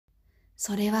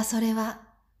それは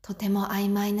とても曖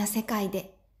昧な世界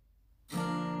で、僕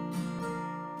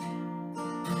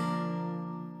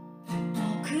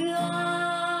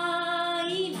は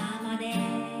今まで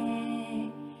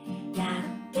や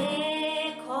っ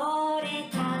てこれ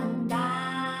たんだ。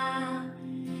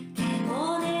で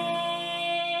も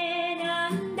ね、な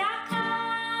んだ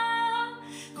か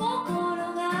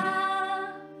心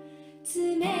が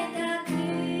冷たく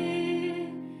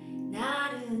な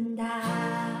るんだ。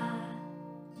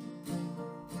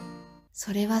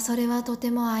それはと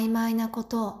ても曖昧なこ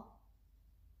とを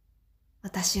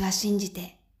私は信じ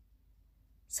て、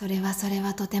それは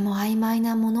とても曖昧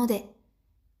なもので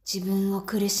自分を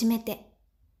苦しめて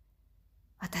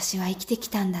私は生きてき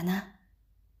たんだな。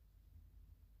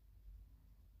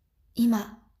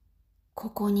今こ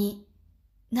こに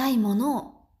ないもの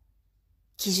を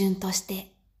基準とし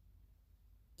て、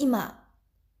今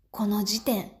この時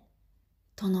点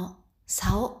との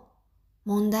差を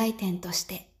問題点とし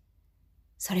て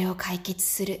それを解決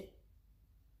する。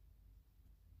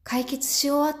解決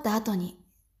し終わった後に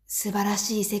素晴ら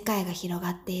しい世界が広が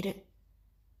っている。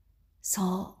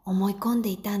そう思い込んで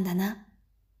いたんだな。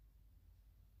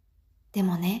で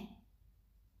もね、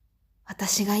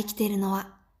私が生きているの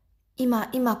は今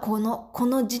こ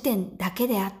の時点だけ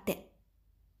であって、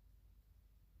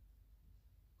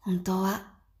本当は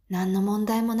何の問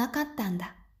題もなかったん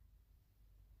だ。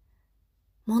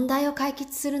問題を解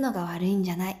決するのが悪いんじ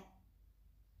ゃない。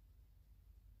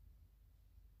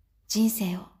人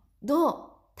生をどう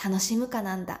楽しむか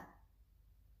なんだ。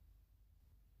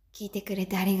聞いてくれ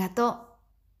てありがとう。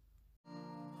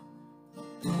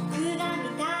僕が見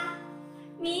た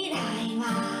未来は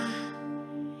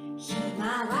ひ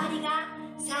まわりが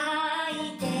咲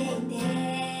いていて、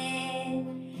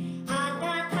暖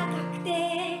かくて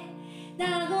和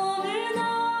むの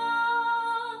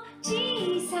小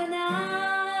さな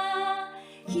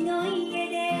木の家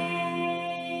で、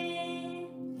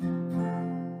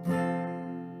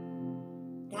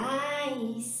大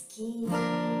好きな